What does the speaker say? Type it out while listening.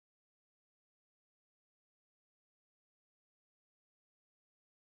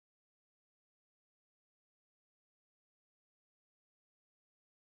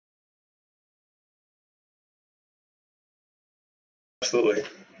absolutely.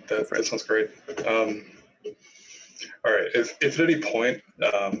 That sounds great. All right, if at any point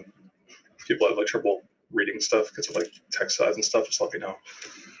people have like trouble reading stuff because of like text size and stuff, just let me know.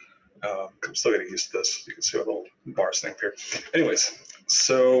 I'm still getting used to this. You can see a little bar thing here. Anyways,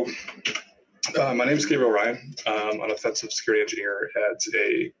 so my name is Gabriel Ryan. I'm an offensive security engineer at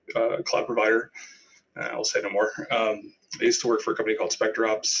a cloud provider. I'll say no more. I used to work for a company called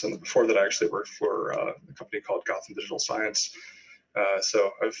SpectreOps, and before that I actually worked for a company called Gotham Digital Science.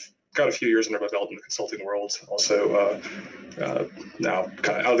 So I've got a few years under my belt in the consulting world. Also, now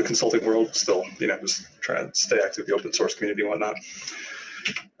kind of out of the consulting world, still, just trying to stay active in the open source community and whatnot.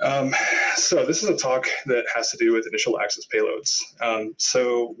 So this is a talk that has to do with initial access payloads.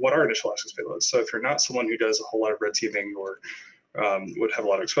 So what are initial access payloads? So if you're not someone who does a whole lot of red teaming or would have a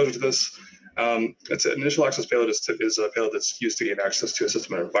lot of exposure to this, it's an initial access payload is a payload that's used to gain access to a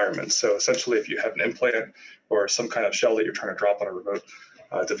system or environment. So essentially, if you have an implant or some kind of shell that you're trying to drop on a remote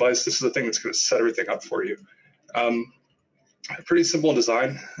device, this is the thing that's going to set everything up for you. Pretty simple in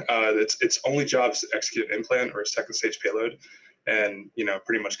design. Its only job is to execute an implant or a second stage payload, and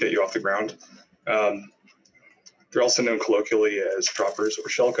pretty much get you off the ground. They're also known colloquially as droppers or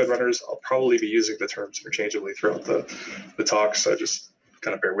shellcode runners. I'll probably be using the terms interchangeably throughout the talk, so just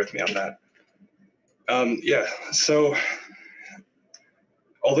kind of bear with me on that. Yeah, so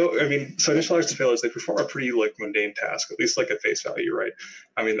so initial access payloads, they perform a pretty mundane task, at least at face value, right?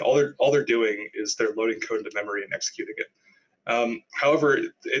 I mean, all they're doing is they're loading code into memory and executing it. However,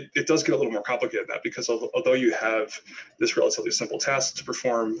 it does get a little more complicated than that, because although you have this relatively simple task to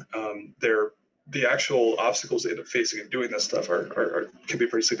perform, the actual obstacles they end up facing in doing this stuff can be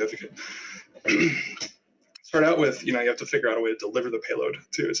pretty significant. Start out with, you have to figure out a way to deliver the payload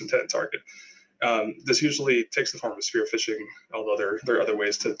to its intended target. This usually takes the form of spearphishing, although there are other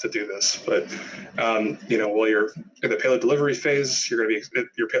ways to do this. But while you're in the payload delivery phase, your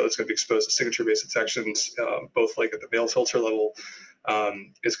payload's going to be exposed to signature-based detections, both at the mail filter level.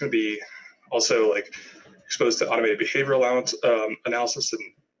 It's going to be also exposed to automated behavioral analysis in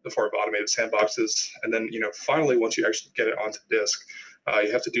the form of automated sandboxes. And then finally, once you actually get it onto disk,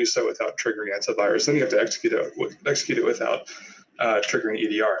 you have to do so without triggering antivirus. Then you have to execute it without triggering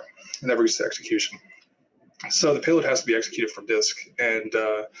EDR. It never gets to execution. So the payload has to be executed from disk and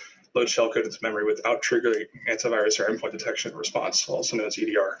load shellcode into memory without triggering antivirus or endpoint detection and response, also known as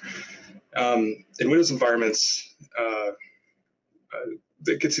EDR. In Windows environments,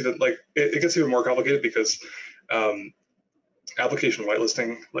 it gets even more complicated, because application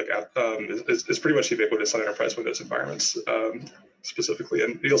whitelisting is pretty much ubiquitous on enterprise Windows environments specifically,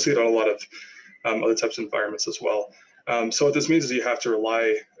 and you'll see it on a lot of other types of environments as well. So what this means is you have to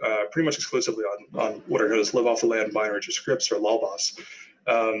rely pretty much exclusively on what are known as live-off-the-land binary scripts, or LOLBAS,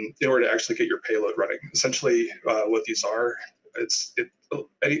 in order to actually get your payload running. Essentially, what these are, it's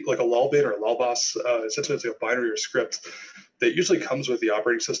like a LOL bin or a LOLBAS. Essentially, it's a binary or script that usually comes with the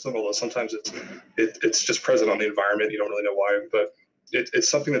operating system, although sometimes it's just present on the environment. You don't really know why, but it's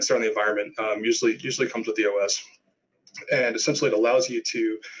something that's there on the environment. Usually comes with the OS, and essentially it allows you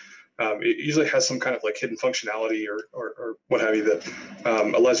to. It usually has some kind of hidden functionality or what have you that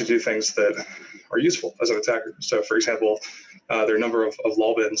allows you to do things that are useful as an attacker. So, for example, there are a number of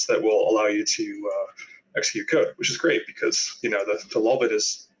LOL bins that will allow you to execute code, which is great, because the LOL bin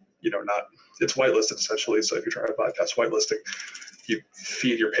is it's whitelisted essentially. So if you're trying to bypass whitelisting, you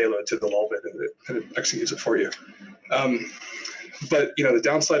feed your payload to the LOL bin and it executes it for you. But the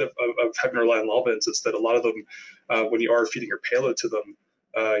downside of having to rely on LOL bins is that a lot of them, when you are feeding your payload to them,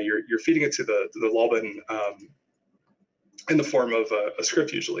 you're feeding it to the LOL bin in the form of a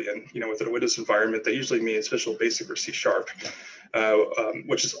script usually, and within a Windows environment, that usually means Visual Basic or C#,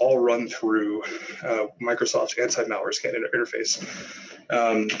 which is all run through Microsoft's anti-malware scan interface,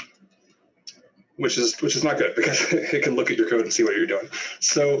 which is not good, because it can look at your code and see what you're doing.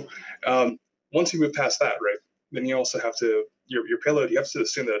 So once you move past that, right, then you also have to your payload. You have to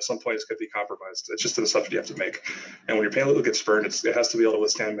assume that at some point it's going to be compromised. It's just an assumption you have to make. And when your payload gets burned, it has to be able to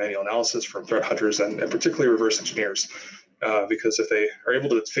withstand manual analysis from threat hunters and particularly reverse engineers, because if they are able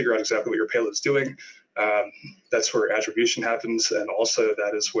to figure out exactly what your payload is doing, that's where attribution happens, and also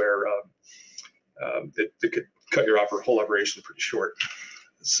that is where it could cut your whole operation pretty short.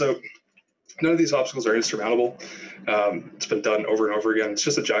 So none of these obstacles are insurmountable. It's been done over and over again. It's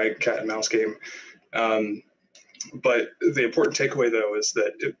just a giant cat and mouse game. But the important takeaway, though, is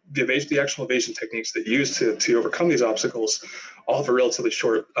that the actual evasion techniques that you use to overcome these obstacles all have a relatively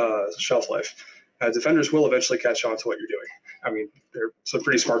short shelf life. Defenders will eventually catch on to what you're doing. I mean, there are some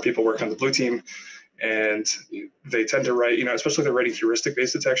pretty smart people working on the blue team, And they tend to write, especially if they're writing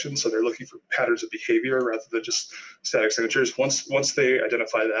heuristic-based detection, so they're looking for patterns of behavior rather than just static signatures. Once they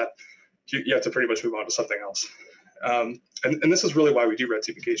identify that, you have to pretty much move on to something else. And this is really why we do red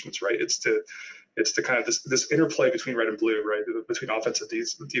team engagements, right? It's to kind of this interplay between red and blue, right? Between offense and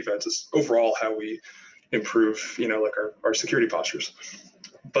defense is overall how we improve, like our security postures.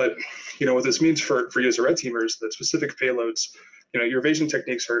 But what this means for you as a red teamer is that specific payloads, your evasion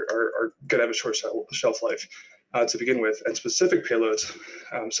techniques are going to have a short shelf life to begin with, and specific payloads,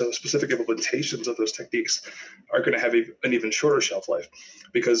 so specific implementations of those techniques are going to have an even shorter shelf life,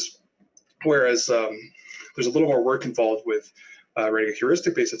 because whereas there's a little more work involved with writing a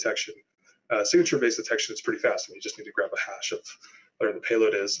heuristic-based detection, signature-based detection is pretty fast, and you just need to grab a hash of whatever the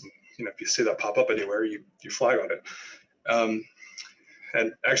payload is, and if you see that pop up anywhere, you flag on it.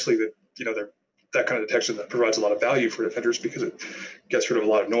 And actually, that kind of detection that provides a lot of value for defenders because it gets rid of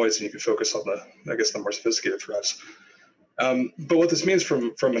a lot of noise, and you can focus on the more sophisticated threats. But what this means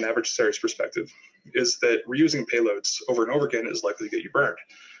from an adversary's perspective is that reusing payloads over and over again is likely to get you burned,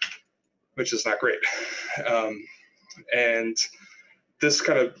 which is not great. And this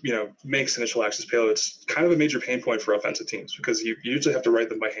kind of makes initial access payloads kind of a major pain point for offensive teams, because you usually have to write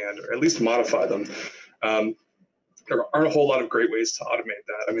them by hand or at least modify them. There aren't a whole lot of great ways to automate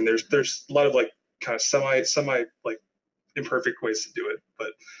that. I mean, there's a lot of kind of semi imperfect ways to do it, but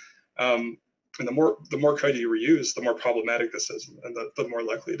and the more code you reuse, the more problematic this is, and the more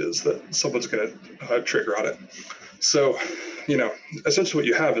likely it is that someone's going to trigger on it. So, essentially what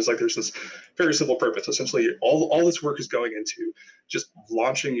you have is there's this very simple purpose. Essentially, all this work is going into just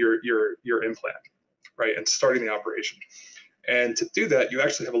launching your implant, right, and starting the operation. And to do that, you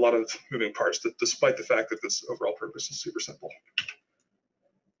actually have a lot of moving parts, despite the fact that this overall purpose is super simple.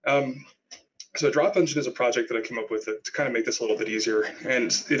 So DropEngine is a project that I came up with to kind of make this a little bit easier.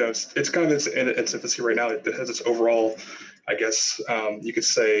 And it's kind of in its infancy right now. It has its overall, I guess you could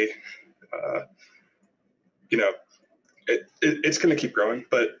say, it's going to keep growing.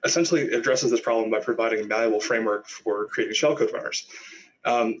 But essentially, it addresses this problem by providing a malleable framework for creating shellcode runners.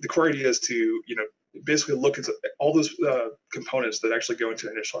 The core idea is to basically look at all those components that actually go into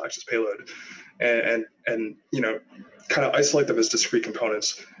an initial access payload, and kind of isolate them as discrete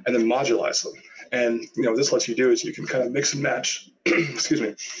components and then modularize them. And what this lets you do is you can kind of mix and match, excuse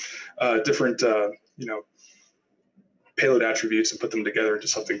me, different payload attributes and put them together into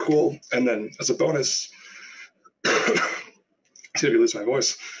something cool. And then as a bonus, see if you lose my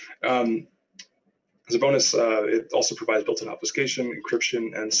voice. As a bonus, it also provides built-in obfuscation,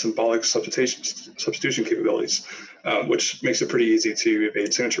 encryption, and symbolic substitution capabilities, which makes it pretty easy to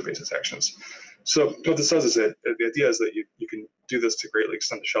evade signature-based detections. So what this does is the idea is that you can do this to greatly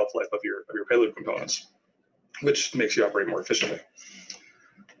extend the shelf life of your payload components, which makes you operate more efficiently.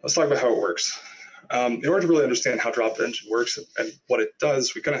 Let's talk about how it works. In order to really understand how DropEngine works and what it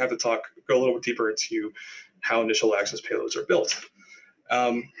does, we kind of have to go a little bit deeper into how initial access payloads are built.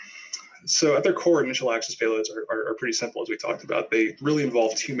 So at their core, initial access payloads are pretty simple, as we talked about. They really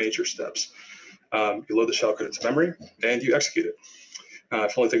involve two major steps. You load the shellcode into memory, and you execute it.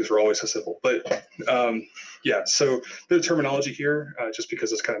 If only things were always so simple. But yeah, so the terminology here, just because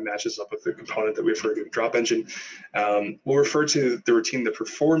this kind of matches up with the component that we refer to in DropEngine, we'll refer to the routine that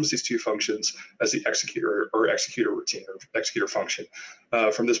performs these two functions as the executor or executor routine or executor function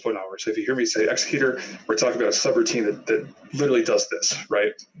from this point onward. So if you hear me say executor, we're talking about a subroutine that literally does this,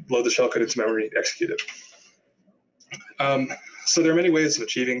 right? Load the shellcode into memory, execute it. So there are many ways of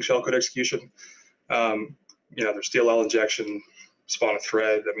achieving shellcode execution. There's DLL injection, spawn a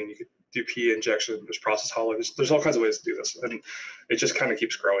thread. I mean, you could do P injection, there's process hollow. There's all kinds of ways to do this, and it just kind of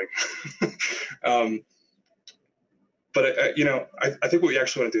keeps growing. But I think what we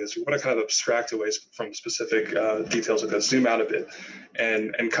actually want to do is we want to kind of abstract away from specific details of this, zoom out a bit,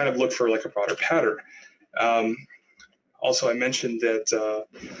 and kind of look for a broader pattern. Also, I mentioned that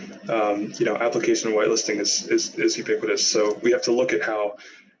application whitelisting is ubiquitous, so we have to look at how.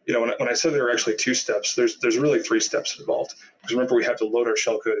 When I said there were actually two steps, there's really three steps involved. Because remember, we have to load our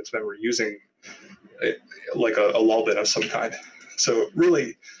shellcode into memory using a LOLBAS of some kind. So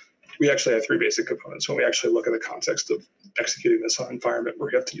really, we actually have three basic components when we actually look at the context of executing this on an environment where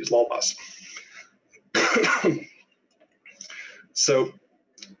we have to use LOLBAS. So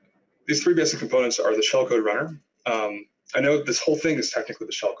these three basic components are the shellcode runner. I know this whole thing is technically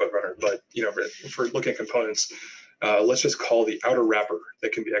the shellcode runner, but if we're looking at components, let's just call the outer wrapper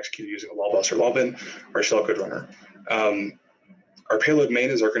that can be executed using a LOLBAS or LOLBAS our shellcode runner. Our payload main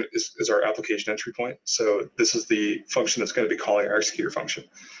is our application entry point. So this is the function that's going to be calling our executor function.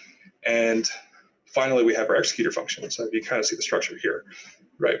 And finally, we have our executor function. So you kind of see the structure here,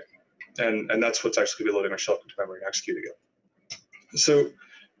 right? And that's what's actually going to be loading our shellcode to memory and executing it. So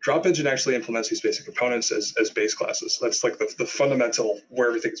DropEngine actually implements these basic components as base classes. That's like the fundamental where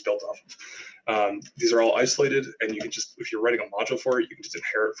everything is built off of. These are all isolated, and you can just, if you're writing a module for it, you can just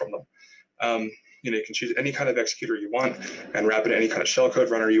inherit from them. You can choose any kind of executor you want and wrap it in any kind of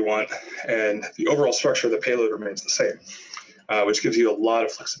shellcode runner you want, and the overall structure of the payload remains the same, which gives you a lot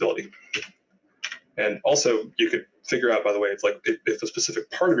of flexibility. And also, you could figure out, by the way, if a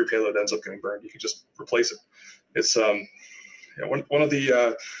specific part of your payload ends up getting burned, you can just replace it. It's one of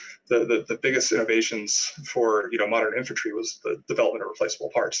the biggest innovations for modern infantry was the development of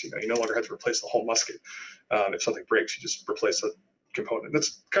replaceable parts. You no longer have to replace the whole musket. If something breaks, you just replace a component.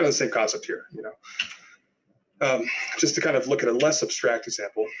 That's kind of the same concept here. Just to kind of look at a less abstract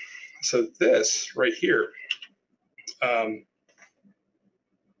example. So this right here.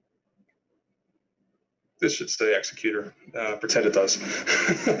 This should say executor, pretend it does.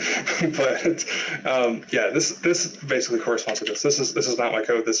 But yeah, this basically corresponds to this. This is not my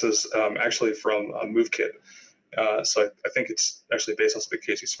code. This is actually from a move kit. So I think it's actually based on something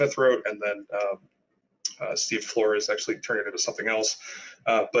Casey Smith wrote, and then Steve Flores actually turned it into something else.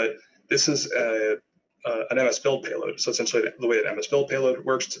 But this is an MS build payload. So essentially the way that MS build payload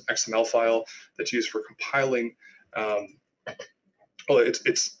works, it's an XML file that's used for compiling. Well,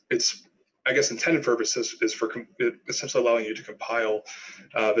 it's I guess intended purpose is for essentially allowing you to compile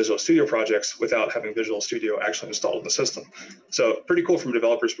Visual Studio projects without having Visual Studio actually installed in the system. So pretty cool from a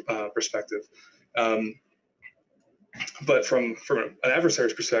developer's perspective. But from an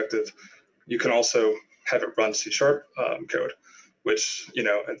adversary's perspective, you can also have it run C# code, which,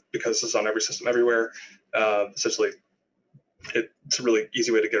 because it's on every system everywhere, essentially it's a really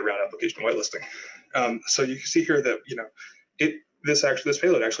easy way to get around application whitelisting. So you can see here that, this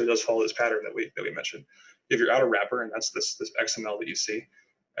payload actually does follow this pattern that we mentioned. You have your outer wrapper, and that's this XML that you see,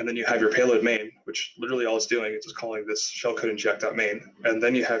 and then you have your payload main, which literally all it's doing is just calling this shellcode inject.main, and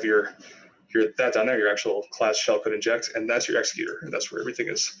then you have your that down there, your actual class shellcode inject, and that's your executor, and that's where everything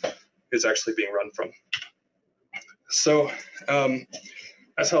is actually being run from. So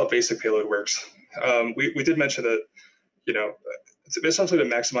that's how a basic payload works. We did mention that, it's essentially to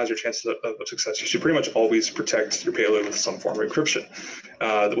maximize your chances of success. You should pretty much always protect your payload with some form of encryption.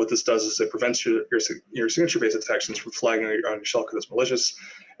 What this does is it prevents your signature-based detections from flagging on your shellcode as malicious,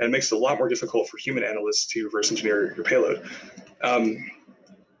 and it makes it a lot more difficult for human analysts to reverse engineer your payload.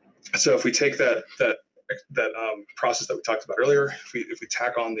 So if we take that process that we talked about earlier, if we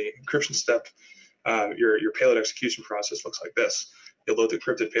tack on the encryption step, your payload execution process looks like this. You load the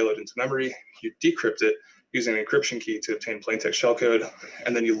encrypted payload into memory, you decrypt it using an encryption key to obtain plaintext shellcode,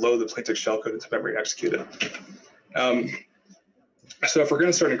 and then you load the plaintext shellcode into memory and execute it. So if we're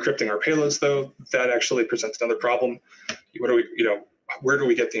going to start encrypting our payloads, though, that actually presents another problem. Where do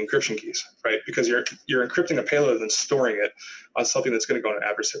we get the encryption keys, right? Because you're encrypting a payload and then storing it on something that's going to go in an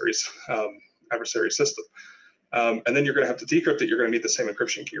adversary system. And then you're going to have to decrypt it. You're going to need the same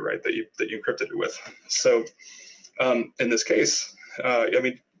encryption key, right, that you encrypted it with. So in this case,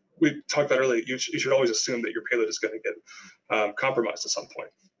 we talked about earlier, you should always assume that your payload is going to get compromised at some point.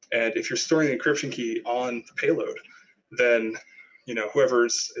 And if you're storing the encryption key on the payload, then whoever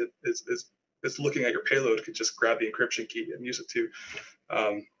is looking at your payload could just grab the encryption key and use it to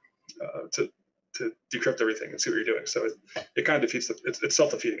decrypt everything and see what you're doing. So it kind of defeats it's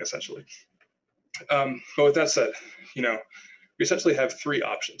self-defeating essentially. But with that said, we essentially have three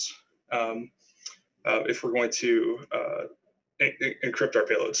options if we're going to encrypt our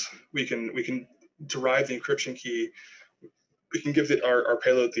payloads. We can derive the encryption key. We can give our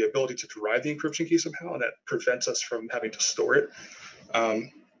payload the ability to derive the encryption key somehow, and that prevents us from having to store it.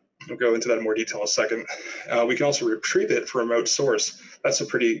 We'll go into that in more detail in a second. We can also retrieve it from a remote source. That's a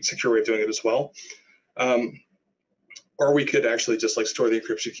pretty secure way of doing it as well. Or we could actually just store the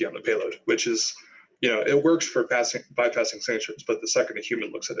encryption key on the payload, which is, it works for bypassing signatures, but the second a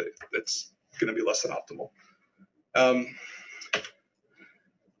human looks at it, it's going to be less than optimal.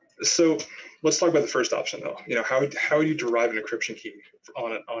 So let's talk about the first option, though. How do you derive an encryption key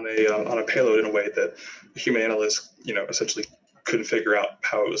on a payload in a way that a human analyst, essentially couldn't figure out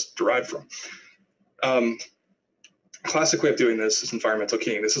how it was derived from? Classic way of doing this is environmental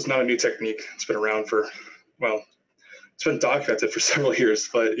keying. This is not a new technique. It's been around for, well, it's been documented for several years,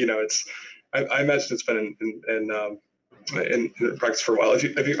 but I imagine it's been in practice for a while. I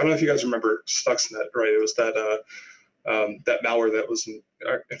don't know if you guys remember Stuxnet, right? It was that malware that was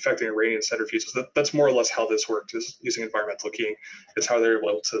infecting Iranian centrifuges. That's more or less how this worked, is using environmental keying. It's how they're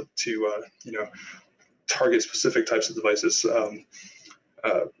able to target specific types of devices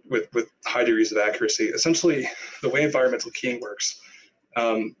with high degrees of accuracy. Essentially, the way environmental keying works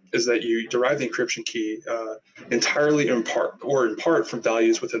is that you derive the encryption key entirely in part from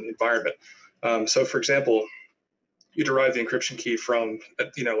values within the environment. So for example, you derive the encryption key from,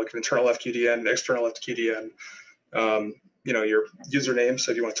 like an internal FQDN, an external FQDN, your username.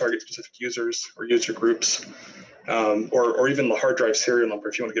 So if you want to target specific users or user groups, or even the hard drive serial number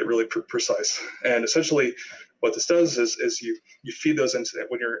if you want to get really precise. And essentially what this does is you feed those into,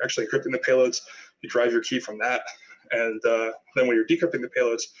 when you're actually encrypting the payloads, you drive your key from that. And then when you're decrypting the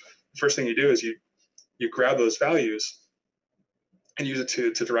payloads, the first thing you do is you grab those values and use it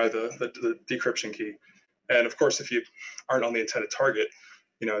to derive the decryption key. And of course, if you aren't on the intended target,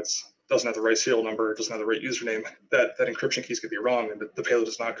 it doesn't have the right serial number, it doesn't have the right username, that encryption key is going to be wrong, and the payload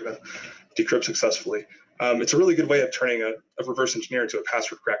is not going to decrypt successfully. It's a really good way of turning a reverse engineer into a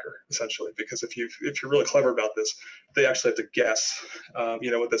password cracker, essentially, because if you're really clever about this, they actually have to guess, what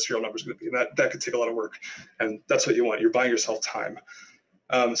the serial number is going to be, and that could take a lot of work, and that's what you want. You're buying yourself time.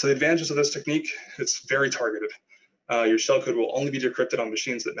 So the advantages of this technique, it's very targeted. Your shellcode will only be decrypted on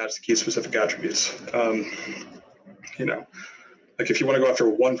machines that match the key specific attributes. Like if you want to go after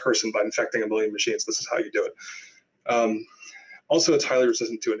one person by infecting 1 million machines, this is how you do it. Also, it's highly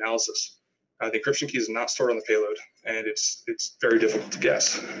resistant to analysis. The encryption key is not stored on the payload, and it's very difficult to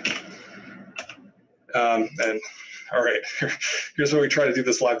guess. And all right, here's where we try to do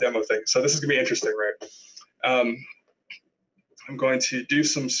this live demo thing. So this is gonna be interesting, right? I'm going to do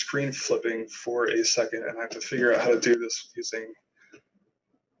some screen flipping for a second, and I have to figure out how to do this using,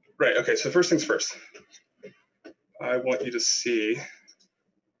 right, okay, so first things first. I want you to see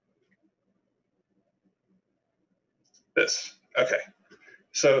this, okay.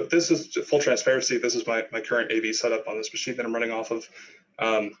 So this is full transparency. This is my current AV setup on this machine that I'm running off of.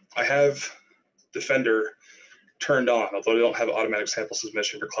 I have Defender turned on, although I don't have automatic sample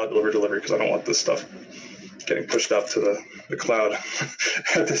submission or cloud delivery because I don't want this stuff getting pushed up to the cloud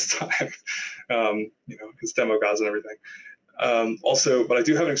at this time, because demo guys and everything. Also, but I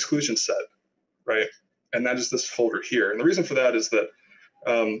do have an exclusion set, right? And that is this folder here. And the reason for that is that,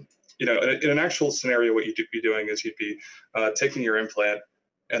 in an actual scenario, what you'd be doing is you'd be taking your implant,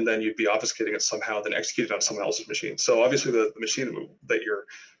 and then you'd be obfuscating it somehow, then execute it on someone else's machine. So obviously the machine that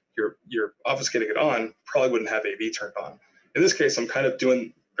you're obfuscating it on probably wouldn't have AV turned on. In this case, I'm kind of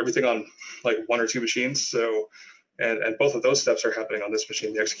doing everything on like 1 or 2 machines. So, and both of those steps are happening on this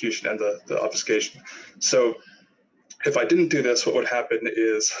machine, the execution and the obfuscation. So if I didn't do this, what would happen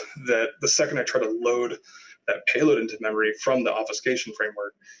is that the second I try to load that payload into memory from the obfuscation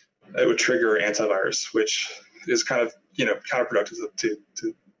framework, it would trigger antivirus, which is kind of counterproductive to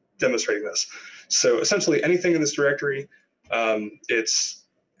demonstrating this. So essentially anything in this directory, it's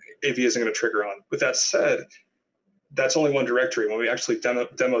AV isn't going to trigger on. With that said, that's only one directory. When we actually demo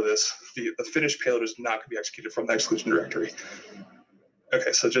this, the finished payload is not going to be executed from the exclusion directory.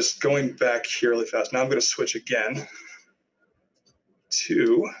 Okay, so just going back here really fast. Now I'm going to switch again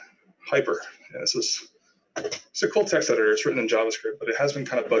to Hyper. And it's a cool text editor. It's written in JavaScript, but it has been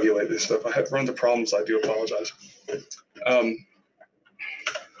kind of buggy lately. So if I have run into problems, I do apologize.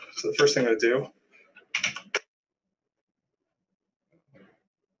 So the first thing I'm going to do,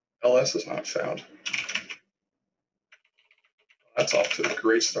 LS is not found. That's off to a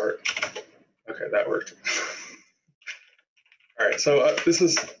great start. Okay, that worked. All right, so this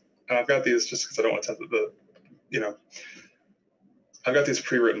is, and I've got these just because I don't want to, I've got these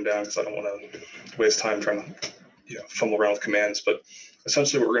pre-written down because I don't want to waste time trying to, fumble around with commands. But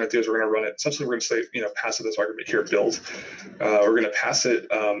essentially what we're going to do is we're going to run it. Essentially we're going to say, pass it this argument here, build. We're going to pass it.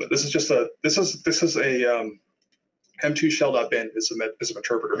 This is a M2 shell.bin is an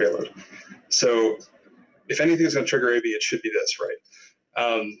interpreter payload. So if anything is going to trigger AV, it should be this, right?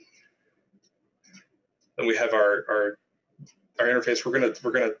 Then we have our interface. We're gonna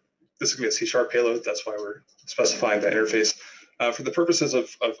this is gonna be a C# payload. That's why we're specifying that interface. For the purposes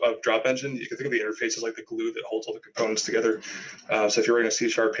of DropEngine, you can think of the interface as like the glue that holds all the components together. So if you're writing a C#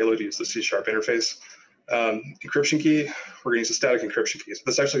 payload, use the C# interface. Encryption key, we're gonna use a static encryption key. So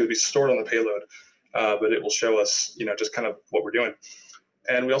this is actually gonna be stored on the payload, but it will show us, just kind of what we're doing.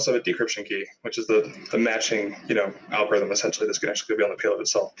 And we also have a decryption key, which is the matching, algorithm essentially that's going to actually be on the payload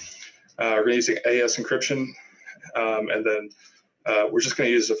itself. We're going to be using AES encryption, and then we're just going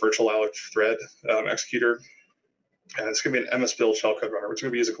to use a virtual alloc thread executor. And it's going to be an MS build shellcode runner, which we're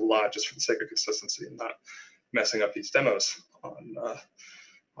going to be using a lot just for the sake of consistency and not messing up these demos on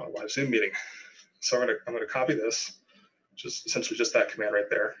a live Zoom meeting. So I'm going to copy this, which is essentially just that command right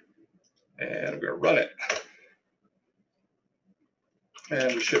there, and I'm going to run it.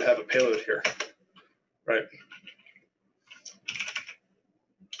 And we should have a payload here, right?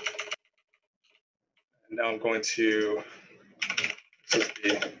 And now I'm going to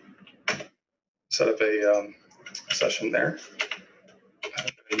set up a session there. I'm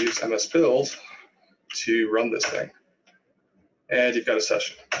going to use MS build to run this thing. And you've got a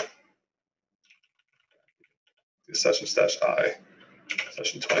session. Do session -I,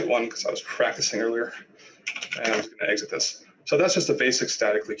 session 21, because I was practicing earlier. And I'm just going to exit this. So that's just a basic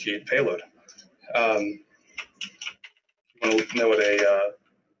statically keyed payload. You want to know what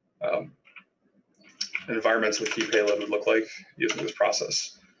an environmentally keyed payload would look like using this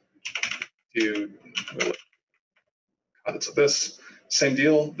process. Do contents of this. Same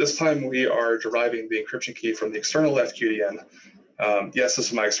deal. This time we are deriving the encryption key from the external FQDN. Yes, this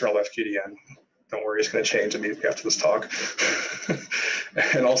is my external FQDN. Don't worry, it's going to change immediately after this talk.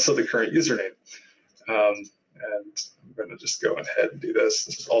 And also the current username. And I'm going to just go ahead and do this.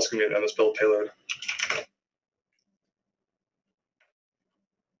 This is also going to be an MS build payload.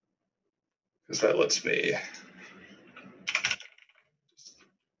 Because that lets me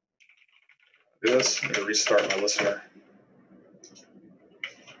do this. I'm going to restart my listener.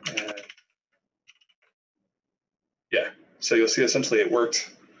 And yeah, so you'll see essentially it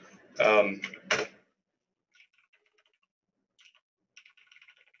worked.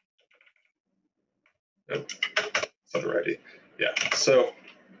 Nope, it's not the right ID. Yeah, so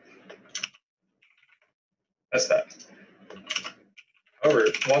that's that. However,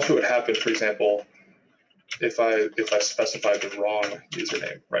 watch what would happen, for example, if I specified the wrong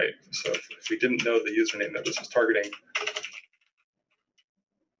username, right? So if we didn't know the username that this was targeting,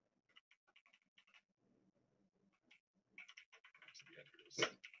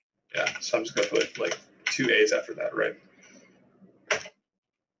 yeah, so I'm just going to put like 2 A's after that, right?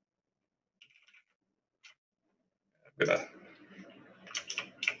 I'm going to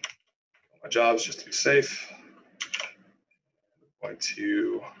my jobs just to be safe. I'm going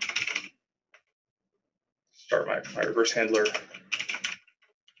to start my reverse handler. I'm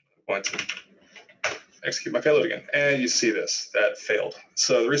going to execute my payload again. And you see this, that failed.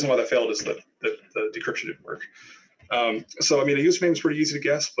 So the reason why that failed is that the decryption didn't work. So I mean, a username is pretty easy to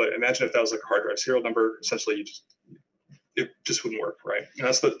guess, but imagine if that was like a hard drive serial number. Essentially, it just wouldn't work, right? And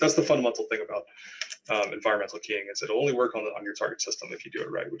that's the fundamental thing about environmental keying is it'll only work on your target system if you do it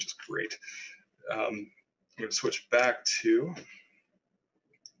right, which is great. I'm going to switch back to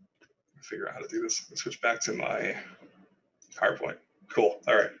figure out how to do this. Let's switch back to my PowerPoint. Cool.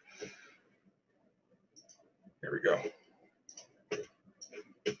 All right. Here we go.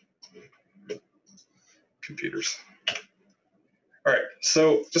 Computers. All right.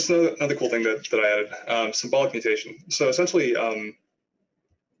 So just another cool thing that I added, symbolic mutation. So essentially,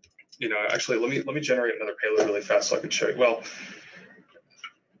 you know, actually, let me generate another payload really fast so I can show you. Well,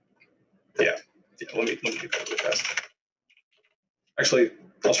 yeah. Let me do that really fast. Actually,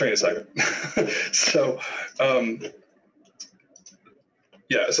 I'll show you in a second. So,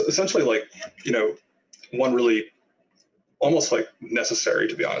 yeah. So essentially, like, you know, one really almost like necessary,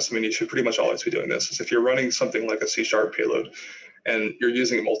 to be honest. I mean, you should pretty much always be doing this. Is if you're running something like a C# payload and you're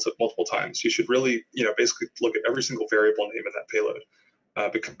using it multiple times, you should really, you know, basically look at every single variable name in that payload.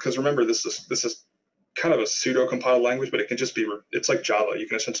 Because remember, this is kind of a pseudo compiled language, but it can just be, it's like Java. You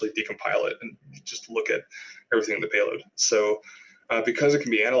can essentially decompile it and just look at everything in the payload. So because it can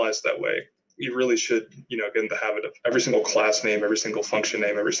be analyzed that way, you really should, you know, get in the habit of every single class name, every single function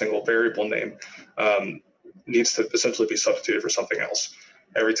name, every single variable name needs to essentially be substituted for something else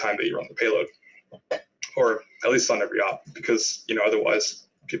every time that you run the payload, or at least on every op, because, you know, otherwise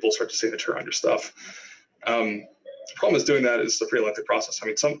people start to signature on your stuff. The problem is doing that is a pretty lengthy process. I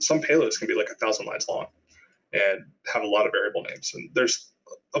mean, some payloads can be like 1,000 lines long and have a lot of variable names, and there's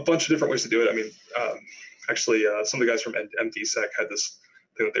a bunch of different ways to do it. I mean, actually, some of the guys from MDSec had this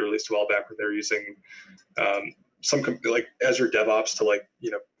thing that they released a while back where they're using some like Azure DevOps to, like,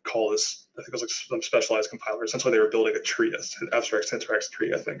 you know, call this, I think it was like some specialized compiler. Essentially, they were building a tree, an abstract syntax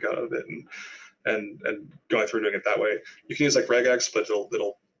tree, I think, out of it, and going through doing it that way. You can use like regex, but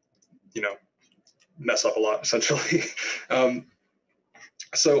it'll you know, mess up a lot essentially.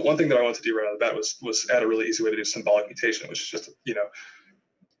 So one thing that I wanted to do right out of the bat was add a really easy way to do symbolic mutation, which is just, you know,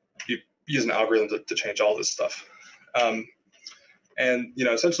 you use an algorithm to change all this stuff. And, you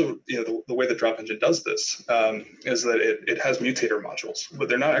know, essentially, you know, the way that DropEngine does this is that it has mutator modules, but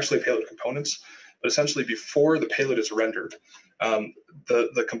they're not actually payload components. But essentially, before the payload is rendered,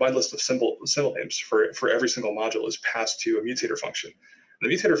 the combined list of symbol names for every single module is passed to a mutator function. And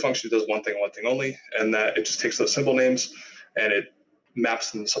the mutator function does one thing only, and that it just takes those symbol names and it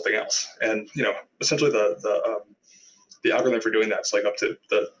maps them to something else. And, you know, essentially the algorithm for doing that is like up to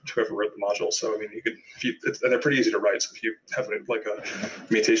whoever wrote the module. So I mean, you could, and they're pretty easy to write. So if you have like a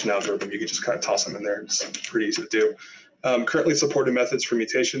mutation algorithm, you can just kind of toss them in there. It's pretty easy to do. Currently supported methods for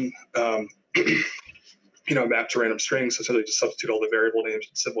mutation, map to random strings, so essentially just substitute all the variable names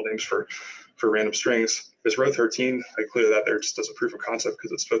and symbol names for random strings. There's row 13. I included that there just as a proof of concept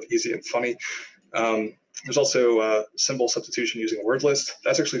because it's both easy and funny. There's also symbol substitution using word list.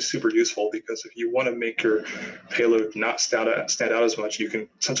 That's actually super useful because if you want to make your payload not stand out as much, you can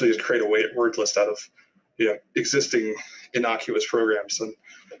essentially just create a word list out of existing innocuous programs and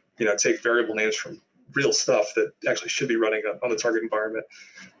take variable names from real stuff that actually should be running on the target environment,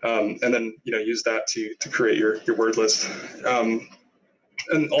 and then use that to create your word list.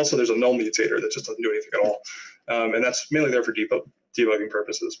 And also there's a null mutator that just doesn't do anything at all, and that's mainly there for debugging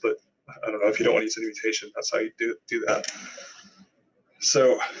purposes. But I don't know, if you don't want to use a mutation, that's how you do that.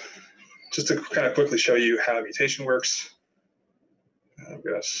 So just to kind of quickly show you how mutation works, I'm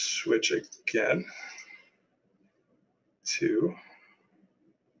going to switch again to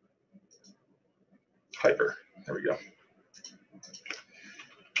Hyper. There we go.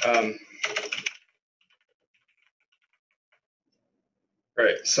 All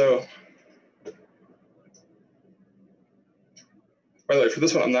right, so by the way, for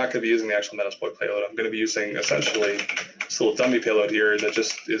this one, I'm not going to be using the actual Metasploit payload. I'm going to be using essentially this little dummy payload here that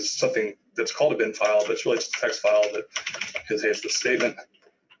just is something that's called a bin file, but it's really just a text file that contains the statement.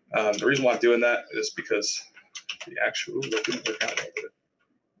 The reason why I'm doing that is because the actual didn't work out.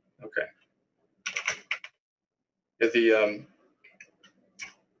 Okay. Yeah,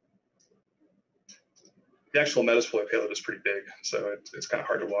 the actual Metasploit payload is pretty big, so it's kind of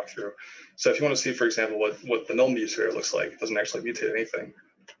hard to walk through. So if you want to see, for example, what the null mutator looks like, it doesn't actually mutate anything.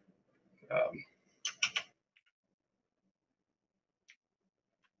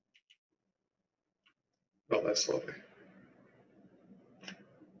 Well, that's lovely.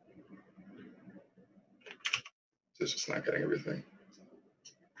 It's just not getting everything.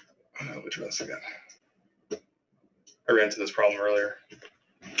 Let me try this again. I ran into this problem earlier.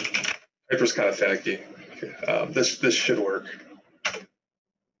 Hyper's kind of finicky. This should work.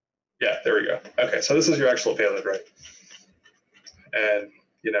 Yeah, there we go. Okay, so this is your actual payload, right? And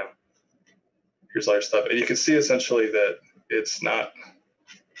here's all your stuff, and you can see essentially that it's not.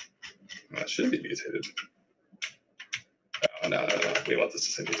 Well, it should be mutated. Oh, no. We want this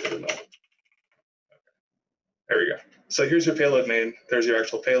to say mutated. No. Okay. There we go. So here's your payload main. There's your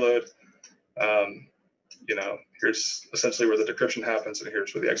actual payload. Here's essentially where the decryption happens, and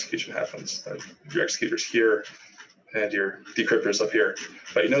here's where the execution happens. Your executor's here, and your decryptor's up here.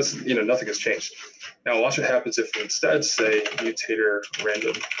 But notice, nothing has changed. Now watch what happens if we instead say mutator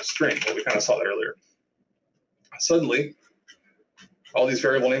random string. Well, we kind of saw that earlier. Suddenly, all these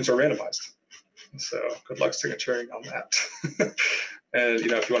variable names are randomized. So good luck signaturing on that. And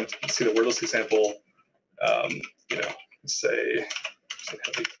if you want to see the wordless example, say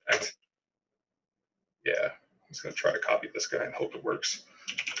heavy act. Yeah, I'm just going to try to copy this guy and hope it works.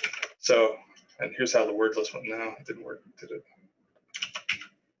 So, and here's how the wordless went. No, it didn't work, did it?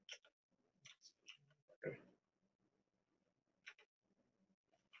 Okay.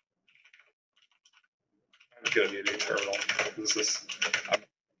 I'm going to need a terminal. This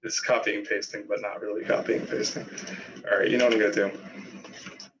is copying and pasting, but not really copying and pasting. All right, you know what I'm going to do?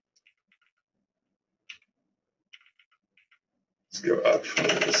 Let's go up.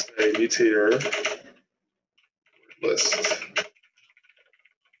 Let's say mutator list.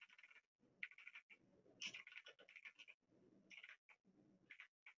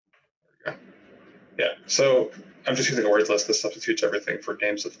 Yeah, so I'm just using a word list that substitutes everything for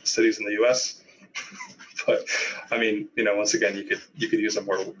names of cities in the US. But I mean, once again, you could use a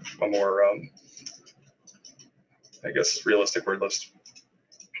more I guess realistic word list.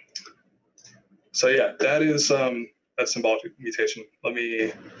 So yeah, that is that symbolic mutation. Let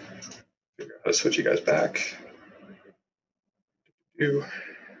me figure out how to switch you guys back to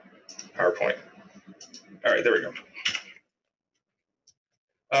PowerPoint. All right, there we go.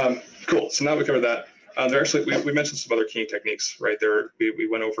 Cool. So now we covered that. There actually, we mentioned some other keying techniques, right? There, we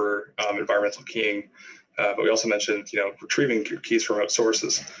went over environmental keying, but we also mentioned, retrieving keys from remote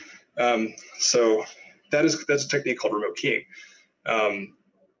sources. So that's a technique called remote keying.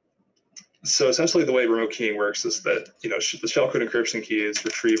 So essentially, the way remote keying works is that the shellcode encryption key is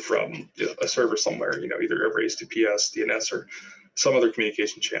retrieved from a server somewhere, either over HTTPS, DNS, or some other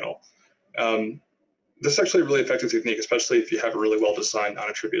communication channel. This is actually a really effective technique, especially if you have a really well-designed,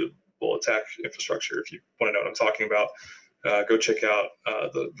 non-attributable attack infrastructure. If you want to know what I'm talking about, go check out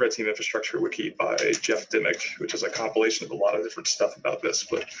the Red Team Infrastructure Wiki by Jeff Dimmick, which is a compilation of a lot of different stuff about this,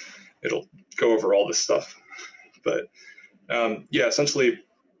 but it'll go over all this stuff. But yeah, essentially,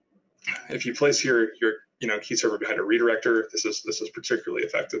 if you place your key server behind a redirector, this is particularly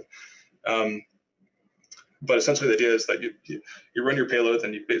effective. But essentially, the idea is that you run your payload,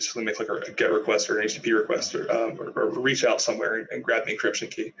 and you basically make like a GET request or an HTTP request, or reach out somewhere and grab the encryption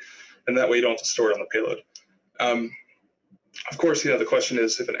key, and that way you don't have to store it on the payload. Of course, the question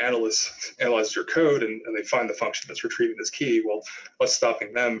is, if an analyst analyzes your code and they find the function that's retrieving this key, well, what's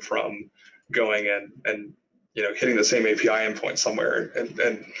stopping them from going and hitting the same API endpoint somewhere and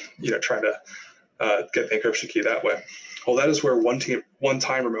trying to get the encryption key that way? Well, that is where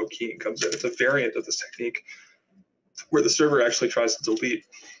one-time remote keying comes in. It's a variant of this technique where the server actually tries to delete.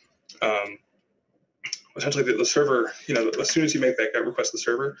 Essentially, the server, as soon as you make that GET request to the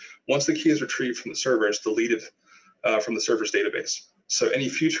server, once the key is retrieved from the server, it's deleted from the server's database. So any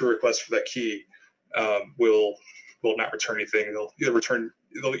future request for that key will not return anything. They'll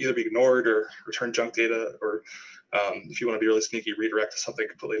either be ignored or return junk data, or if you want to be really sneaky, redirect to something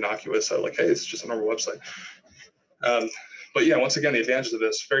completely innocuous. So like, hey, it's just a normal website. But yeah, once again, the advantages of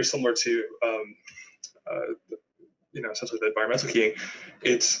this very similar to essentially the environmental keying.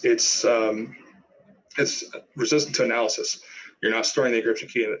 It's resistant to analysis. You're not storing the encryption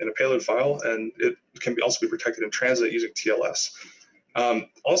key in a payload file, and it can also be protected in transit using TLS.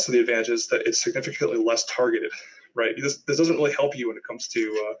 Also, the advantage is that it's significantly less targeted, right? This doesn't really help you when it comes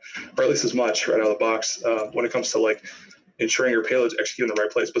to, or at least as much right out of the box, when it comes to like ensuring your payloads execute in the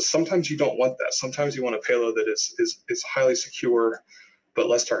right place. But sometimes you don't want that. Sometimes you want a payload that is highly secure, but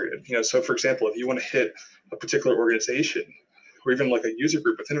less targeted. So for example, if you want to hit a particular organization, or even like a user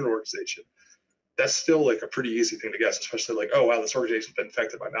group within an organization, that's still like a pretty easy thing to guess, especially like, oh, wow, this organization's been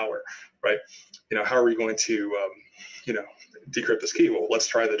infected by malware, right? How are we going to, decrypt this key? Well, let's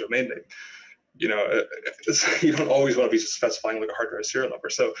try the domain name. You don't always want to be specifying like a hard drive serial number.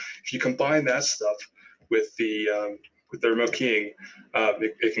 So if you combine that stuff with the remote keying,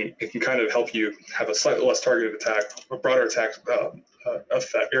 it can kind of help you have a slightly less targeted attack, a broader attack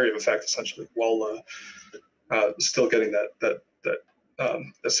area of effect, essentially, while still getting that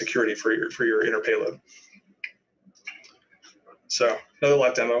security for your inner payload. So another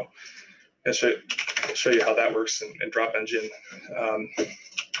live demo. I'll show you how that works in DropEngine.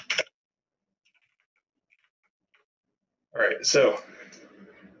 All right, so,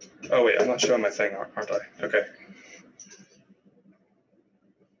 oh wait, I'm not showing my thing, aren't I? Okay.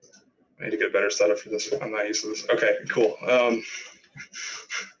 I need to get a better setup for this. I'm not used to this. Okay, cool. All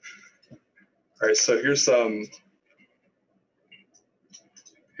right, so here's the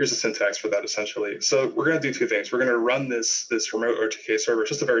syntax for that, essentially. So we're going to do two things. We're going to run this remote OTK server,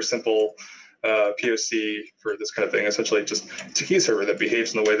 just a very simple POC for this kind of thing, essentially just it's a key server that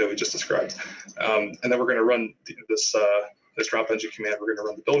behaves in the way that we just described. And then we're going to run this DropEngine command. We're going to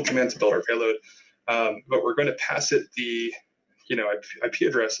run the build command to build our payload, but we're going to pass it the IP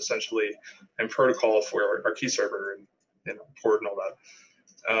address, essentially, and protocol for our key server and port and all that.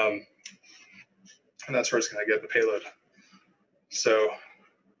 And that's where it's going to get the payload. So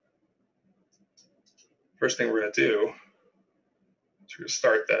first thing we're going to do is we're going to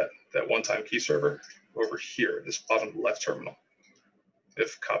start that one-time key server over here, this bottom left terminal.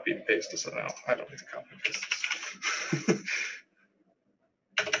 If copy and paste isn't out, I don't need to copy and paste this.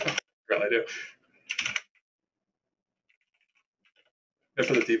 Really, I do. And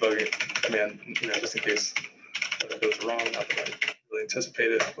for the debugging command, just in case it goes wrong, not that I really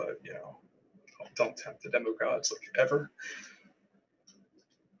anticipate it, but don't tempt the demo gods like ever.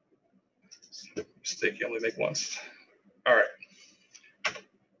 Mistake you only make once. All right.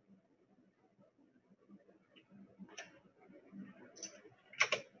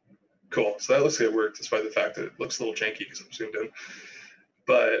 Cool. So that looks like it worked, despite the fact that it looks a little janky because I'm zoomed in.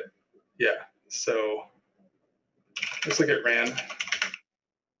 But yeah, so looks like it ran.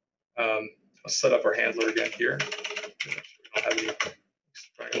 I'll set up our handler again here. We don't have any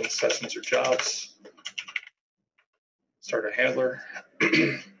fraudulent sessions or jobs. Start a handler.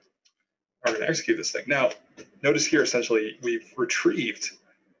 We're going to execute this thing. Now, notice here, essentially, we've retrieved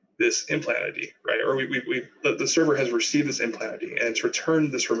this implant ID, right? Or the server has received this implant ID, and it's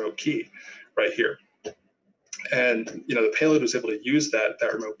returned this remote key right here. And the payload was able to use that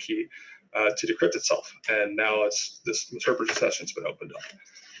remote key to decrypt itself. And now this interpreter session's been opened up.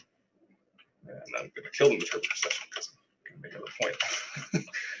 And I'm going to kill the interpreter session because I'm going to make another point.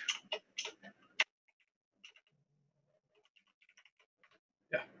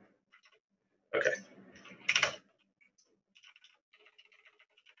 Yeah. Okay.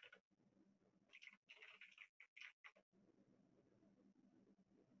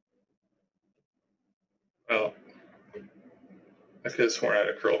 Well, I could have sworn I had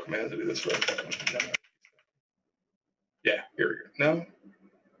a curl command to do this, but yeah, here we go. No?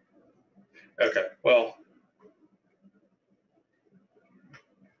 Okay, well,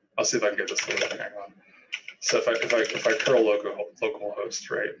 I'll see if I can get this thing. Hang on. So if I curl localhost,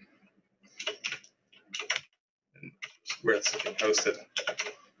 right, and where it's being hosted,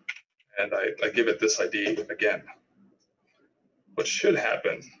 and I give it this ID again, what should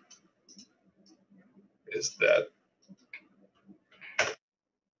happen is that,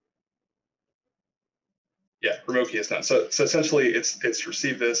 yeah, remote key is not. So essentially, it's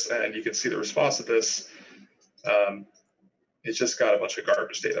received this, and you can see the response to this. It's just got a bunch of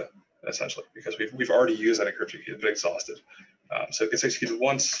garbage data, essentially, because we've already used that encryption key. It's been exhausted. So it gets executed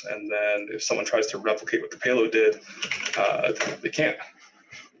once, and then if someone tries to replicate what the payload did, they can't,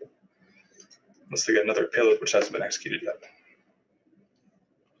 unless they get another payload which hasn't been executed yet.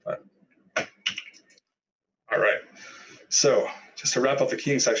 But, all right. So just to wrap up the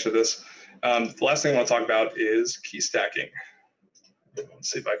keying section of this, the last thing I want to talk about is key stacking. Let's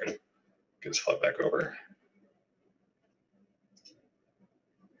see if I can get this flip back over.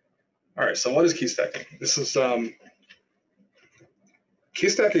 All right, so what is key stacking? This is key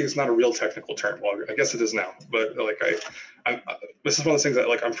stacking is not a real technical term. Well, I guess it is now, but like this is one of those things that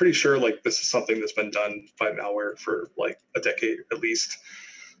like I'm pretty sure like this is something that's been done by malware for like a decade at least.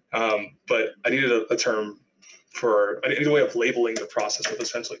 But I needed a term I needed a way of labeling the process of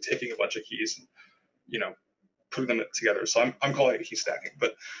essentially taking a bunch of keys and, you know, putting them together. So I'm calling it key stacking,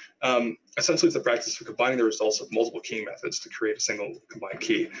 but essentially it's the practice of combining the results of multiple keying methods to create a single combined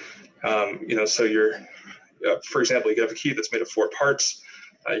key. You know, so for example, you have a key that's made of 4 parts.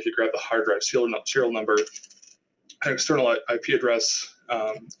 You could grab the hard drive serial number, an external IP address,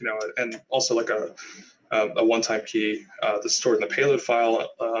 you know, and also like a one-time key that's stored in the payload file,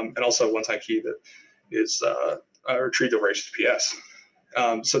 and also a one-time key that is retrieved over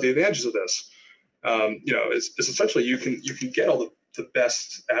HTTPS. So the advantages of this, you know, is essentially you can get all the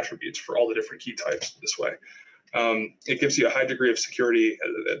best attributes for all the different key types this way. It gives you a high degree of security,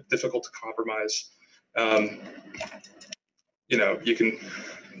 difficult to compromise. You know, you can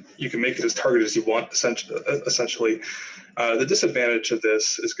make it as targeted as you want. Essentially, the disadvantage of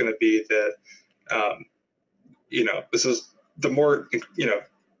this is going to be that you know, this is the more, you know,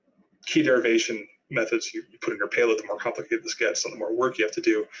 key derivation methods you put in your payload, the more complicated this gets, and the more work you have to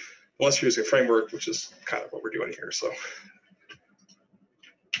do, unless you're using a framework, which is kind of what we're doing here. So,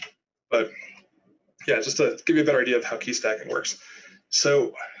 but yeah, just to give you a better idea of how key stacking works.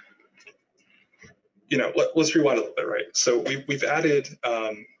 So, you know, let's rewind a little bit, right? So we've added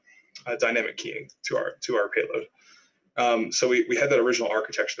dynamic keying to our payload. So we had that original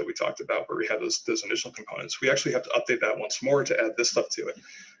architecture that we talked about where we had those initial components. We actually have to update that once more to add this stuff to it.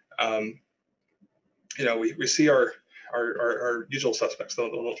 You know, we see our usual suspects,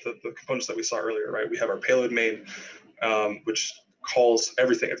 the components that we saw earlier, right? We have our payload main, which calls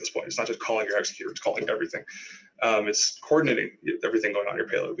everything at this point. It's not just calling your executor, it's calling everything. It's coordinating everything going on in your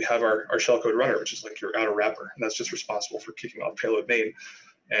payload. We have our shellcode runner, which is like your outer wrapper, and that's just responsible for kicking off payload main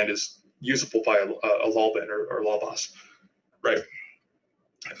and is usable by a LOLBAS or LOLBAS, right?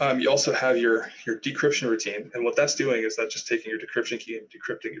 You also have your decryption routine, and what that's doing is that just taking your decryption key and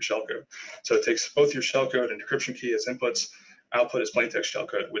decrypting your shellcode. So it takes both your shellcode and decryption key as inputs. Output is plaintext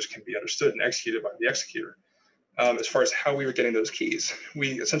shellcode, which can be understood and executed by the executor. As far as how we were getting those keys,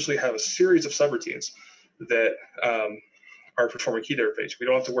 we essentially have a series of subroutines that are performing key derivation. We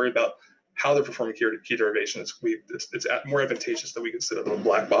don't have to worry about how they're performing key derivation. It's more advantageous that we can set up a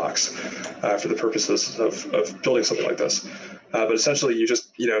black box for the purposes of building something like this. But essentially, you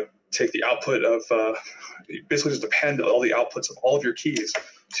just take the output of you basically just append all the outputs of all of your keys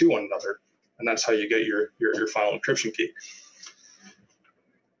to one another, and that's how you get your final encryption key.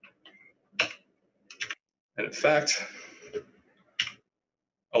 And in fact,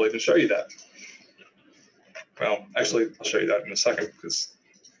 I'll even show you that. Well, actually, I'll show you that in a second because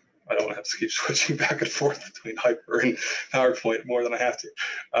I don't want to have to keep switching back and forth between Hyper and PowerPoint more than I have to.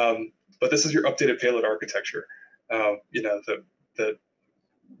 But this is your updated payload architecture, you know, that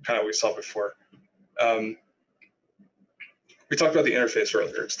kind of we saw before. We talked about the interface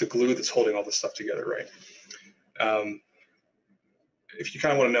earlier. It's the glue that's holding all this stuff together, right? If you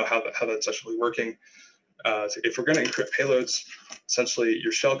kind of want to know how that's actually working, if we're going to encrypt payloads, essentially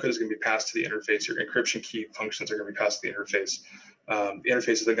your shellcode is going to be passed to the interface. Your encryption key functions are going to be passed to the interface. The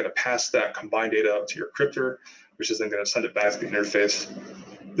interface is then going to pass that combined data out to your cryptor, which is then going to send it back to the interface.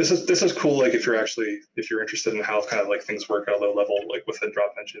 This is cool, like if you're interested in how kind of like things work at a low level, like within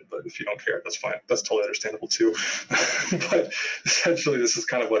DropEngine. But if you don't care, that's fine. That's totally understandable too. But essentially, this is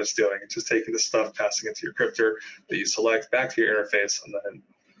kind of what it's doing. It's just taking this stuff, passing it to your cryptor that you select back to your interface, and then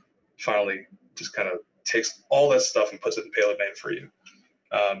finally just kind of takes all that stuff and puts it in payload main for you.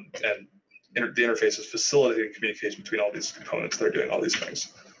 And the interface is facilitating communication between all these components that are doing all these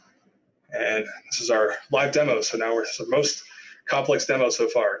things. And this is our live demo. So now it's the most complex demo so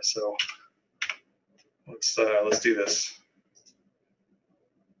far. So let's do this.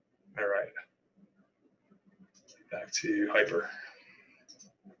 All right. Back to Hyper.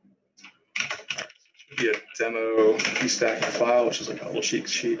 Should be a demo key stacking file, which is like a little cheat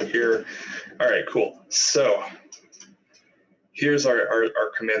sheet here. All right, cool. So here's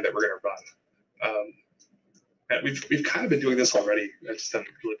our command that we're going to run. And we've kind of been doing this already. I just haven't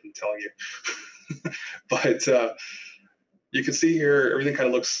really been telling you. But you can see here, everything kind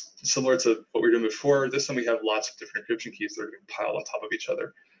of looks similar to what we were doing before. This time we have lots of different encryption keys that are going to pile on top of each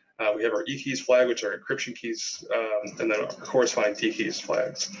other. We have our E keys flag, which are encryption keys, and then our corresponding D keys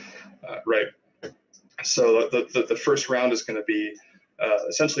flags, right? So the first round is going to be,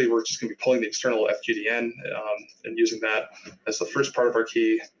 essentially, we're just going to be pulling the external FQDN and using that as the first part of our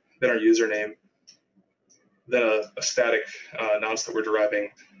key, then our username, then a static nonce that we're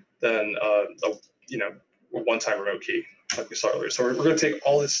deriving, then a one-time remote key, like we saw earlier. So we're going to take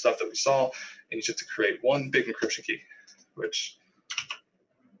all this stuff that we saw and use it to create one big encryption key, which,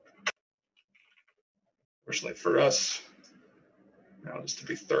 fortunately for us, now just to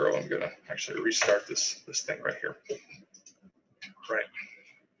be thorough, I'm going to actually restart this thing right here. Right.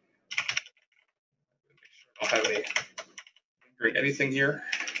 Make sure I don't have anything here.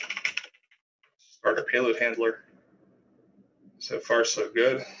 Start our payload handler. So far, so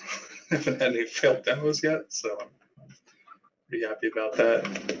good. Haven't had any failed demos yet, so I'm pretty happy about that.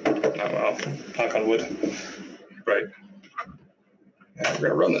 Well, knock on wood. Right. And we're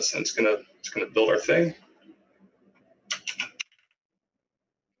gonna run this, and it's gonna build our thing.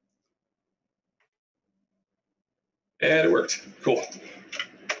 And it worked. Cool.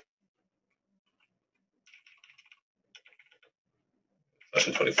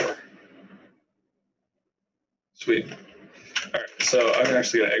 Session 24. Sweet. All right, so I'm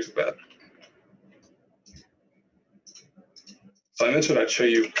actually gonna exit that. So I mentioned I'd show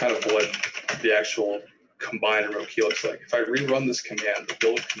you kind of what the actual combined remote key looks like. If I rerun this command, the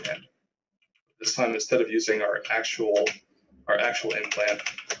build command, this time instead of using our actual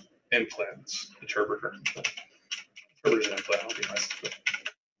implants interpreter. Interpreter's an implant, I'll be nice.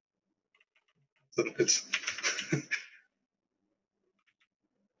 It's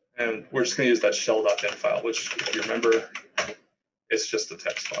and we're just going to use that shell.in file, which, if you remember, it's just a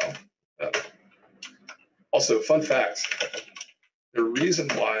text file. Also, fun fact, the reason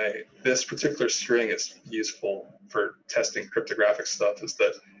why this particular string is useful for testing cryptographic stuff is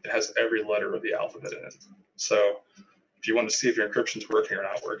that it has every letter of the alphabet in it. So if you want to see if your encryption's working or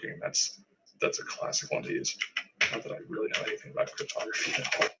not working, that's a classic one to use. Not that I really know anything about cryptography at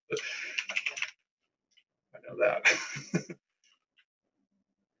all, but I know that.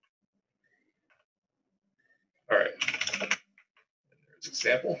 All right, there's an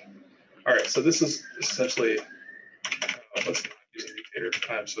example. All right, so this is essentially, let's not use an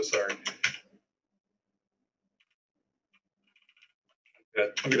indicator. I'm so sorry.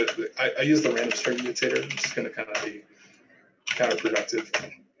 I use the random string mutator. It's just going to kind of be counterproductive.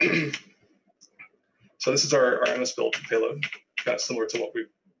 So this is our MS build payload, kind of similar to what we've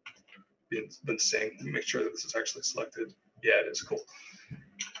been seeing. Let me make sure that this is actually selected. Yeah, it is. Cool.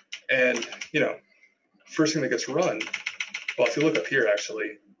 And first thing that gets run. Well, if you look up here,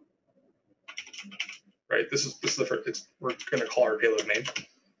 actually, right, this is the first. We're going to call our payload main,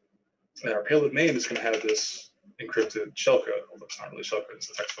 and our payload main is going to have this encrypted shellcode. Although it's not really shellcode; it's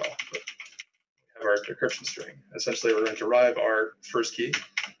a text file. But we have our decryption string. Essentially, we're going to derive our first key, and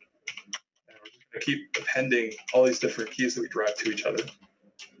we're just going to keep appending all these different keys that we derive to each other,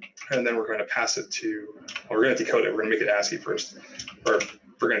 and then we're going to pass it to. Well, we're going to decode it. We're going to make it ASCII first, or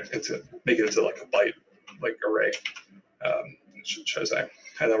we're going to make it into like a byte, like array. Should I say?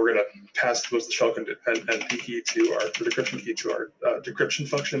 And then we're going to pass the shellcode and the key to our decryption key to our decryption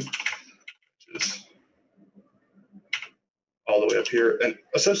function, which is all the way up here. And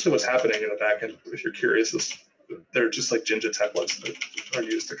essentially, what's happening in the backend, if you're curious, is they're just like Jinja templates that are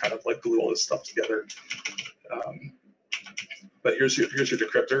used to kind of like glue all this stuff together. But here's your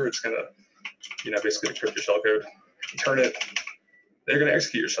decryptor. It's going to basically decrypt your shellcode, turn it. They're going to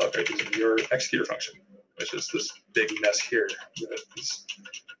execute your shellcode using your executor function, which is this big mess here.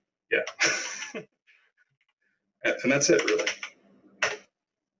 Yeah. And that's it, really. All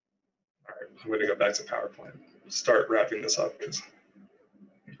right, I'm going to go back to PowerPoint, start wrapping this up because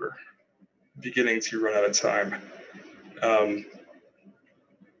we're beginning to run out of time. How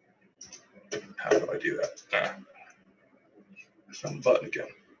do I do that? I found the button again.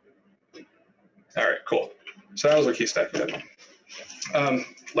 All right, cool. So that was our key stack demo.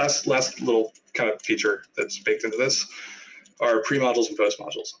 Last little kind of feature that's baked into this are pre-modules and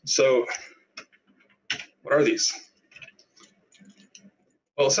post-modules. So what are these?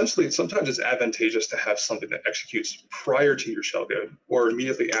 Well, essentially, sometimes it's advantageous to have something that executes prior to your shellcode or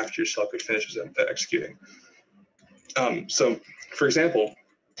immediately after your shellcode finishes executing. So, for example,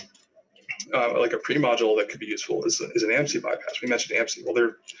 like a pre-module that could be useful is an AMSI bypass. We mentioned AMSI. Well, there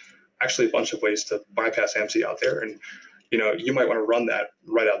are actually a bunch of ways to bypass AMSI out there, and you might want to run that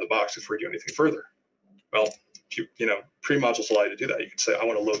right out of the box before you do anything further. Well, pre-modules allow you to do that. You can say, I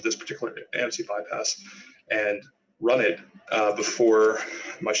want to load this particular AMSI bypass and run it before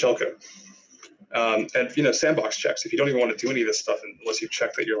my shellcode. And sandbox checks. If you don't even want to do any of this stuff unless you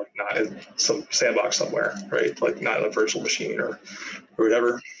check that you're like not in some sandbox somewhere, right? Like not in a virtual machine or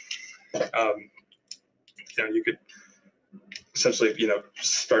whatever. You could essentially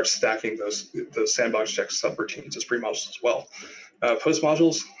start stacking those sandbox checks subroutines as pre-modules as well. Post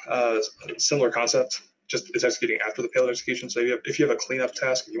modules, similar concept. Just it's executing after the payload execution. So if you have a cleanup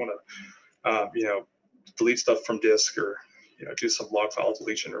task, if you want to delete stuff from disk or do some log file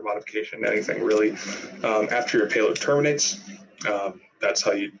deletion or modification, anything really, after your payload terminates, that's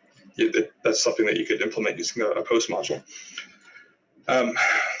how that's something that you could implement using a post module.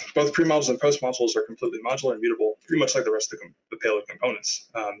 Both pre-modules and post modules are completely modular and mutable, pretty much like the rest of the payload components.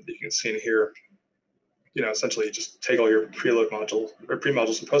 You can see in here, essentially you just take all your preload modules or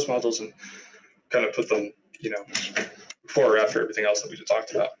pre-modules and post modules and kind of put them, before or after everything else that we just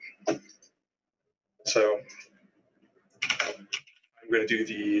talked about. So I'm going to do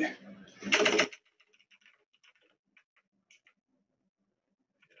the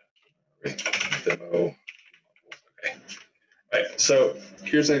demo. Okay. All right. So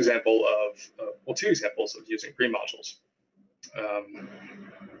here's an example of, two examples of using pre-modules. And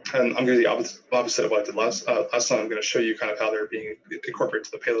I'm going to do the opposite of what I did last time. I'm going to show you kind of how they're being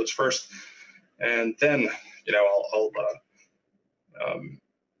incorporated to the payloads first, and then I'll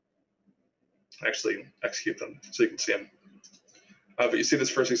actually execute them so you can see them. But you see this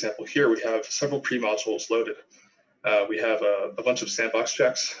first example here, we have several pre-modules loaded. We have a bunch of sandbox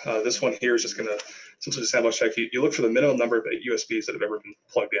checks. This one here is just going to, essentially a sandbox check, you look for the minimum number of USBs that have ever been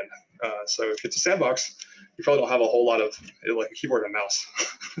plugged in. So if it's a sandbox, you probably don't have a whole lot of, like a keyboard and mouse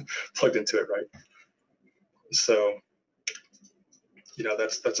plugged into it, right? So,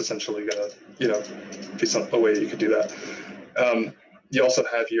 that's essentially going to, be a way you could do that. You also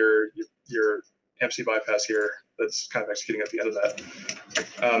have your AMSI bypass here that's kind of executing at the end of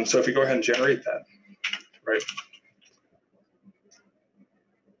that. So if we go ahead and generate that, right?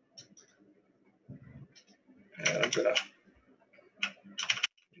 And I'm gonna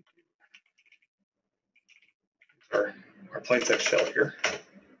our plain text shell here.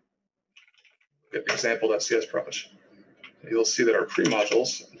 Get example.cs proj. You'll see that our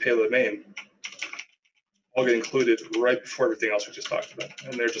pre-modules and payload name all get included right before everything else we just talked about,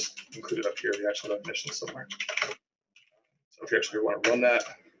 and they're just included up here, the actual definition somewhere. So if you actually want to run that,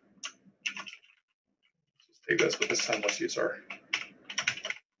 just take this, but this time let's use our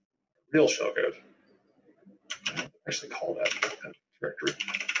real shellcode. Actually call that directory.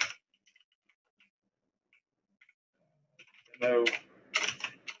 No.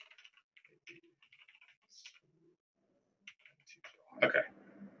 Okay.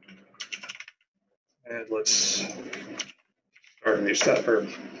 And let's start a new step or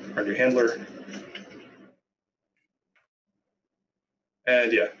our new handler.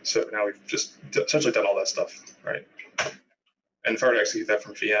 And yeah, so now we've just essentially done all that stuff, right? And if I were to execute that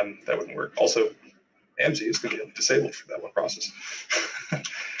from VM, that wouldn't work. Also, AMSI is going to be disabled for that one process. I'm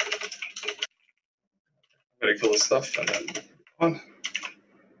going to kill this stuff and then move on.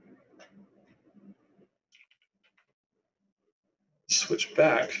 Switch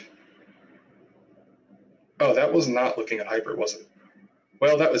back. Oh, that was not looking at hyper, was it?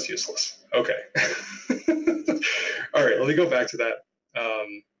 Well, that was useless. Okay. All right, let me go back to that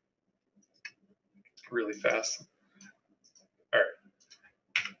really fast. All right.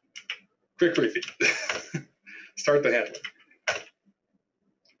 Quick repeat. Start the handler.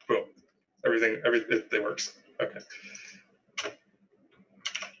 Boom. Everything works. Okay.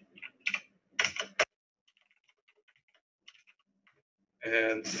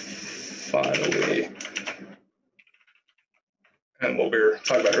 And finally, and what we were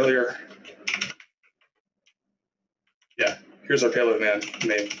talking about earlier, yeah, here's our payload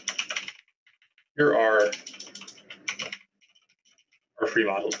name. Here are our free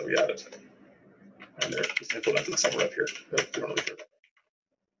modules that we added. And they're just implemented somewhere up here. We don't really care about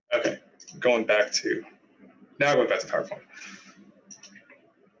that. Okay, going back to PowerPoint.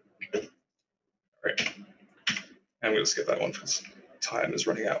 All right. I'm going to skip that one because time is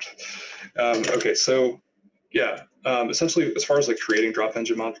running out. Okay, so Yeah, essentially, as far as like creating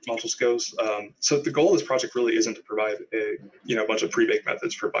DropEngine modules goes, so the goal of this project really isn't to provide a bunch of pre-baked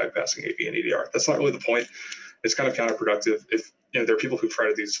methods for bypassing AV and EDR. That's not really the point. It's kind of counterproductive if there are people who've tried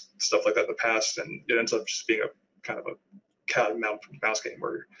to do stuff like that in the past, and it ends up just being a kind of a cat and mouse game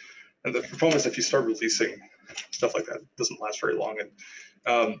where, and the problem is if you start releasing stuff like that, it doesn't last very long. And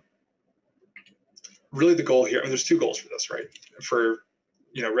really, the goal here, I mean, there's two goals for this, right? For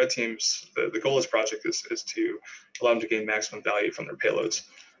red teams, the goal of this project is to allow them to gain maximum value from their payloads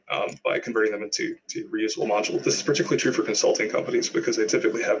by converting them into reusable modules. This is particularly true for consulting companies because they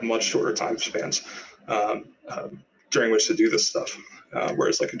typically have much shorter time spans during which to do this stuff,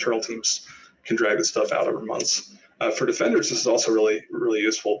 whereas like internal teams can drag this stuff out over months. For defenders, this is also really, really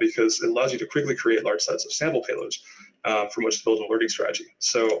useful because it allows you to quickly create large sets of sample payloads from which to build an alerting strategy.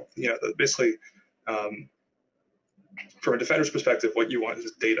 So, basically, from a defender's perspective, what you want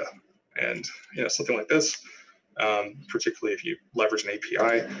is data. And something like this, particularly if you leverage an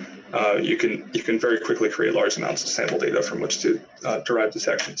API, you can very quickly create large amounts of sample data from which to derive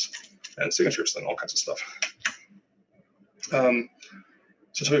detections and signatures and all kinds of stuff.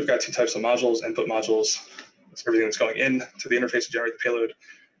 So we've got two types of modules: input modules, that's everything that's going in to the interface to generate the payload,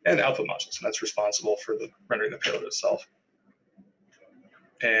 and output modules, and that's responsible for the rendering the payload itself.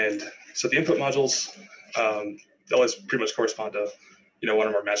 And so the input modules, they always pretty much correspond to one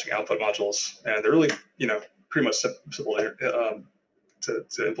of our matching output modules, and they're really pretty much simple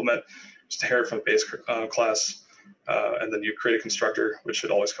to implement. Just inherit from a base class, and then you create a constructor, which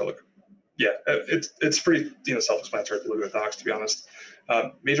should always call it. Yeah, it's pretty self-explanatory if you look at the docs, to be honest.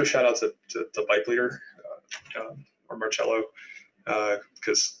 Major shout out to Bike Leader or Marcello,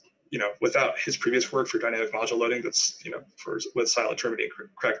 because without his previous work for dynamic module loading, that's with silent terminating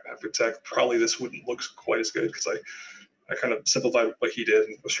crack map tech, probably this wouldn't look quite as good because I kind of simplified what he did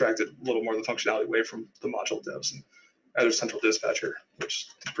and abstracted a little more of the functionality away from the module devs and added a central dispatcher, which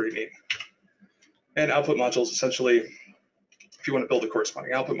is pretty neat. And output modules, essentially, if you want to build a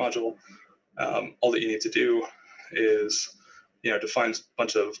corresponding output module, all that you need to do is define a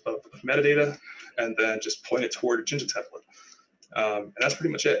bunch of metadata and then just point it toward a Jinja template. And that's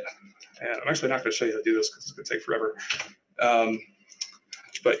pretty much it. And I'm actually not going to show you how to do this because it's going to take forever.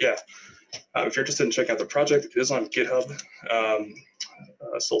 But yeah, if you're interested in checking out the project, it is on GitHub,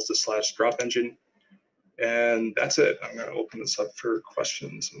 Solstice/DropEngine. And that's it. I'm going to open this up for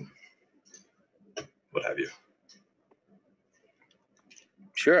questions and what have you.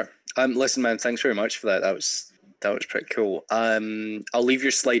 Sure. Listen, man, thanks very much for that. That was pretty cool. I'll leave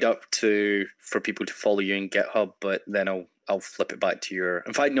your slide up for people to follow you in GitHub, but then I'll flip it back to your.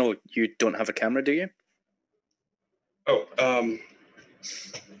 In fact, no, you don't have a camera, do you? Oh,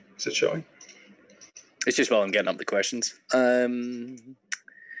 is it showing? It's just while I'm getting up the questions. Can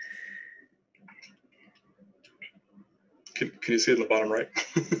you see it in the bottom right?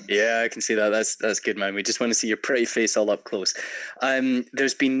 Yeah, I can see that. That's good, man. We just want to see your pretty face all up close.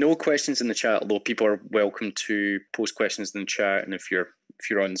 There's been no questions in the chat, although people are welcome to post questions in the chat. And if you're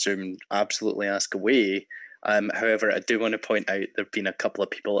on Zoom, absolutely ask away. However, I do want to point out there have been a couple of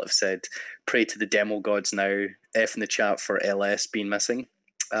people that have said, pray to the demo gods now, F in the chat for LS being missing.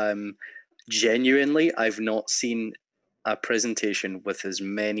 Genuinely, I've not seen a presentation with as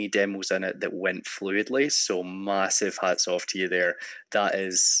many demos in it that went fluidly. So massive hats off to you there. That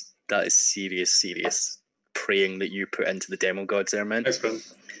is serious praying that you put into the demo gods there, man. Thanks, Ben.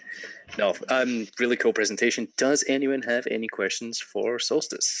 No, really cool presentation. Does anyone have any questions for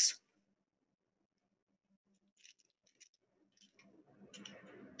Solstice?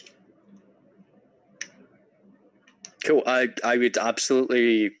 Cool. I would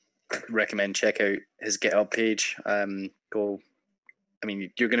absolutely recommend check out his GitHub page. Go. I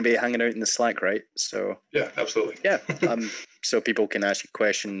mean, you're going to be hanging out in the Slack, right? So yeah, absolutely. Yeah. So people can ask you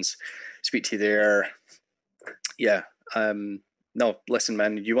questions, speak to you there. Yeah. No, listen,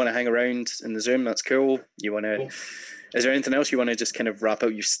 man. You want to hang around in the Zoom? That's cool. You want to? Cool. Is there anything else you want to just kind of wrap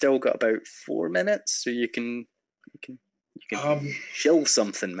out? You've still got about 4 minutes, so you can chill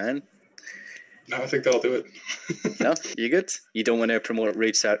something, man. No, I think that'll do it. No, you good? You don't want to promote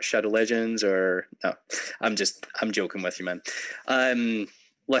Raid Shadow Legends or no? I'm joking with you, man.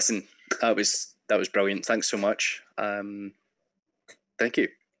 Listen, that was brilliant. Thanks so much. Thank you.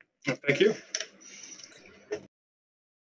 Thank you.